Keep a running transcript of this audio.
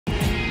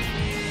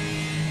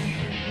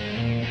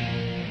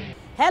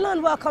Hello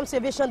and welcome to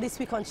Aviation this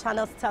week on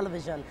Channels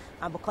Television.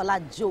 I'm Bukola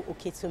Joe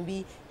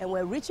Oketumbi and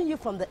we're reaching you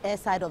from the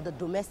airside of the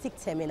domestic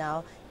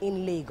terminal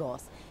in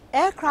Lagos.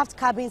 Aircraft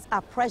cabins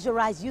are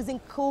pressurized using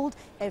cooled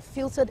and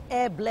filtered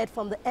air bled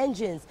from the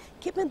engines,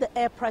 keeping the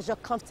air pressure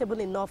comfortable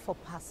enough for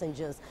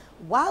passengers.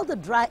 While the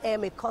dry air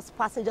may cause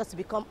passengers to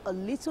become a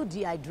little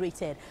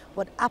dehydrated,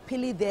 but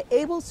happily they're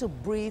able to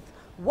breathe,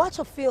 watch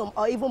a film,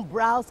 or even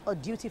browse a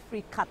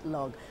duty-free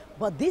catalog.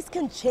 But this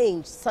can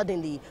change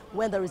suddenly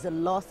when there is a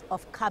loss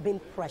of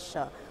cabin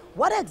pressure.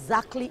 What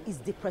exactly is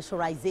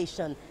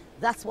depressurization?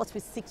 That's what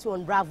we seek to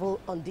unravel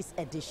on this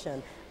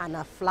edition. And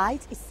our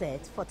flight is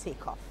set for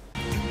takeoff.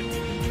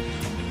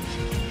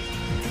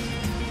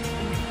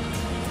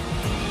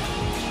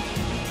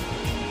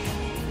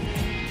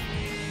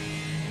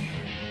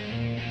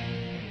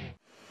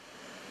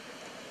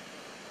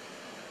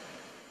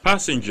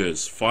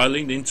 Passengers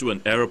filing into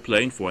an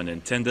aeroplane for an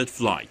intended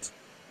flight.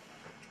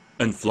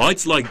 And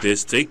flights like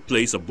this take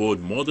place aboard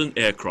modern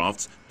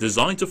aircrafts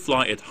designed to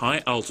fly at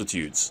high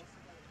altitudes.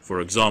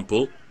 For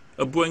example,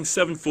 a Boeing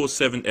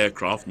 747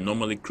 aircraft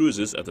normally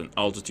cruises at an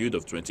altitude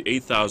of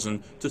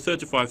 28,000 to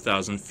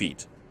 35,000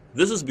 feet.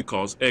 This is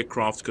because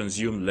aircraft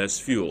consume less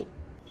fuel.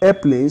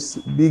 Airplanes,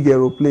 big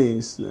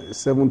aeroplanes,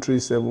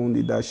 737,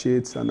 the Dash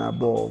 8s and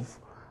above,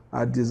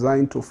 are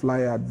designed to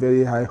fly at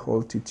very high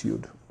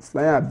altitude.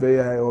 Flying at very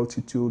high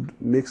altitude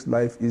makes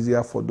life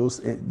easier for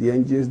the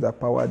engines that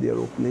power the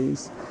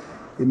aeroplanes.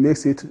 It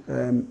makes it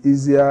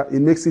easier. It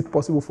makes it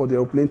possible for the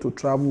airplane to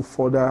travel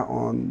further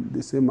on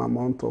the same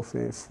amount of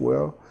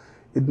fuel.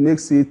 It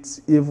makes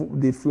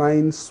the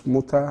flying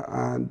smoother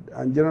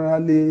and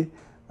generally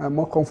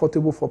more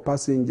comfortable for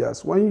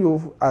passengers. When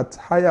you're at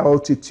higher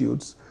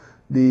altitudes,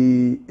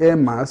 the air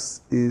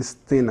mass is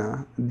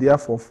thinner,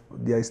 therefore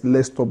there is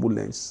less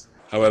turbulence.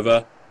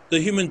 However, the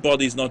human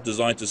body is not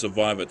designed to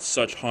survive at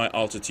such high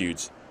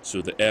altitudes,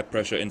 so the air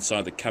pressure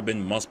inside the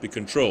cabin must be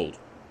controlled.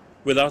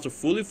 Without a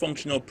fully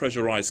functional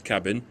pressurized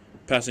cabin,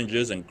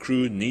 passengers and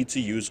crew need to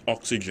use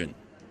oxygen.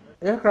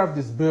 Aircraft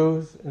is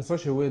built in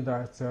such a way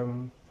that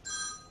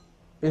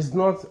it's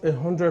not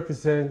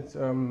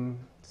 100%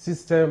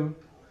 system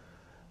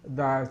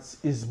that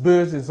is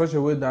built in such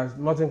a way that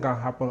nothing can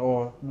happen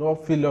or no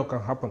failure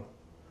can happen.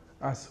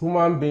 As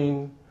human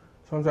beings,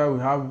 sometimes we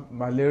have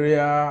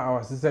malaria,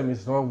 our system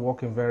is not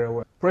working very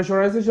well.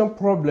 Pressurization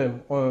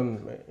problem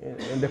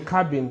in the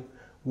cabin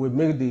will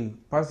make the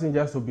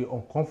passengers to be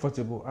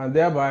uncomfortable, and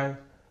thereby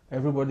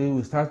everybody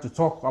will start to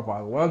talk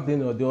about one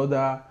thing or the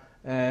other,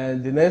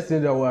 and the next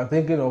thing that we are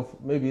thinking of,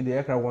 maybe the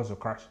aircraft wants to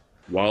crash.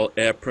 While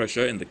air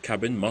pressure in the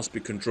cabin must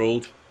be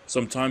controlled,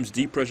 sometimes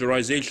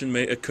depressurization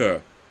may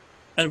occur.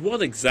 And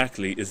what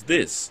exactly is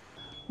this?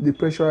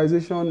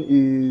 Depressurization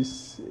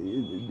is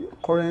the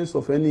occurrence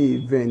of any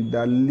event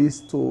that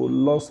leads to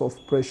loss of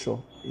pressure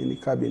in the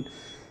cabin.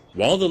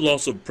 While the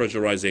loss of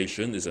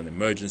pressurization is an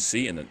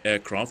emergency in an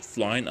aircraft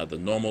flying at the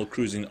normal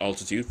cruising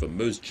altitude for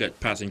most jet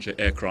passenger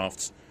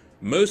aircrafts,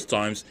 most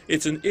times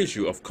it's an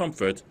issue of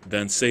comfort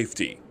than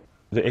safety.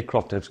 The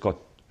aircraft has got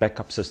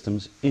backup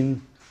systems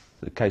in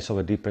the case of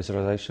a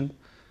depressurization.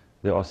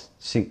 There are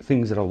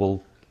things that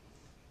will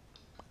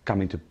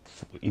come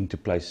into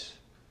place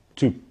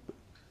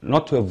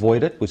not to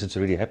avoid it, which it's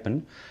already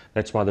happened.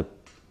 That's why the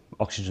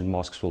oxygen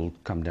masks will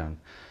come down.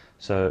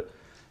 So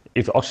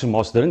if the oxygen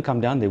masks didn't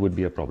come down, there would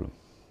be a problem.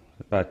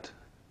 But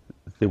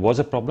there was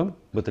a problem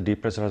with the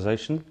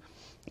depressurization,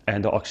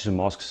 and the oxygen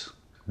masks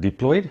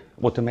deployed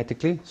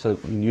automatically, so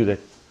we knew that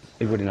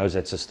everybody knows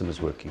that system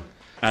is working.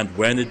 And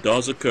when it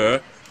does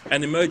occur,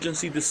 an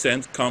emergency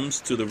descent comes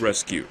to the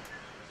rescue.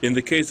 In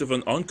the case of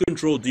an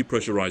uncontrolled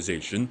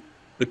depressurization,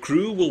 the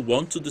crew will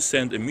want to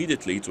descend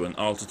immediately to an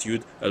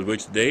altitude at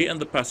which they and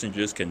the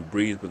passengers can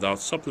breathe without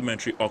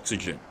supplementary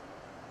oxygen.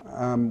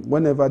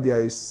 Whenever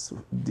there is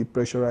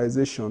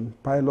depressurization,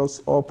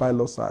 all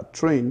pilots are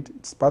trained.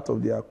 It's part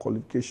of their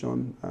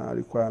qualification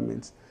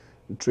requirements,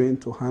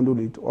 trained to handle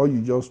it. All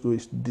you just do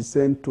is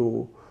descend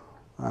to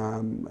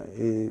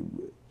an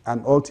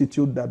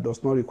altitude that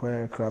does not require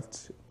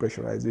aircraft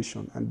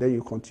pressurization, and then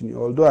you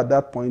continue. Although at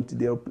that point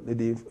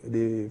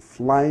the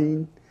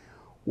flying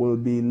will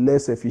be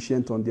less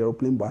efficient on the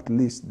airplane, but at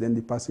least then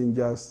the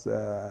passengers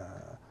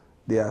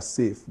they are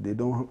safe. They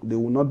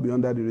will not be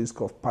under the risk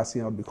of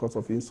passing out because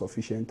of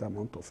insufficient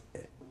amount of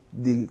air.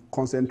 The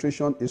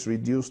concentration is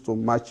reduced to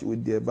match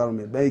with the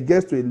environment, but it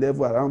gets to a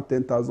level around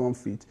 10,000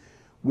 feet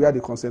where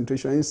the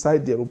concentration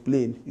inside the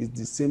aeroplane is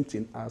the same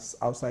thing as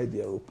outside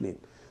the aeroplane.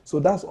 So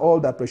that's all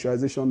that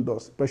pressurization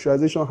does.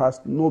 Pressurization has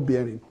no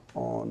bearing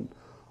on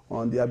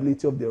the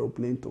ability of the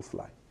aeroplane to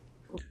fly.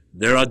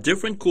 There are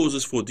different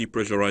causes for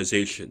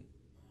depressurization,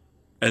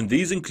 and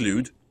these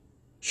include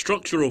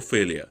structural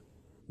failure,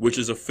 which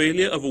is a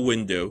failure of a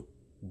window,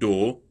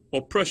 door,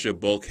 or pressure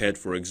bulkhead,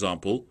 for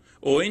example,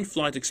 or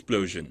in-flight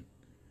explosion.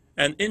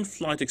 An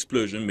in-flight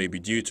explosion may be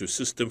due to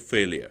system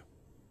failure,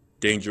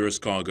 dangerous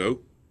cargo,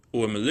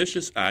 or a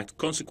malicious act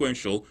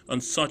consequential on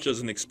such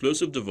as an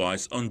explosive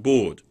device on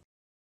board.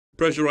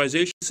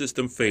 Pressurization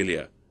system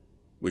failure.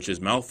 which is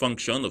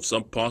malfunction of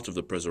some part of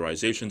the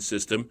pressurization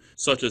system,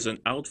 such as an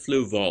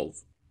outflow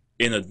valve.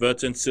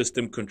 Inadvertent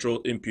system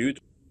control input,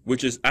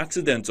 which is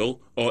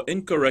accidental or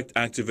incorrect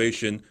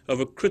activation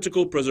of a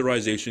critical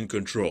pressurization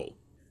control.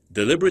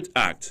 Deliberate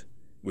act,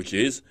 which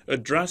is a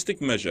drastic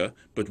measure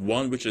but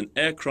one which an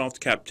aircraft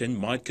captain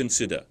might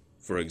consider,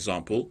 for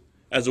example,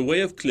 as a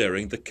way of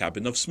clearing the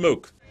cabin of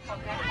smoke.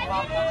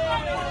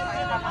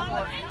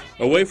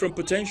 Away from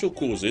potential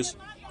causes,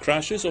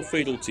 crashes or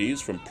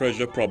fatalities from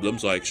pressure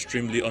problems are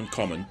extremely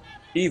uncommon,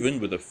 even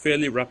with a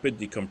fairly rapid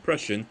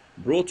decompression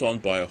brought on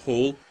by a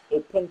hole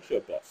or puncture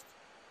bust.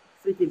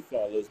 Frequent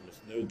flyers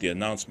must note the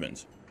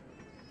announcement.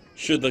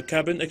 Should the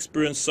cabin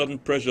experience sudden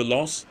pressure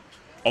loss,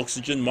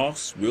 oxygen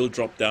masks will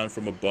drop down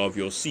from above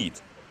your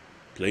seat.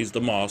 Place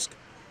the mask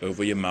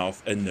over your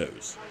mouth and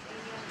nose.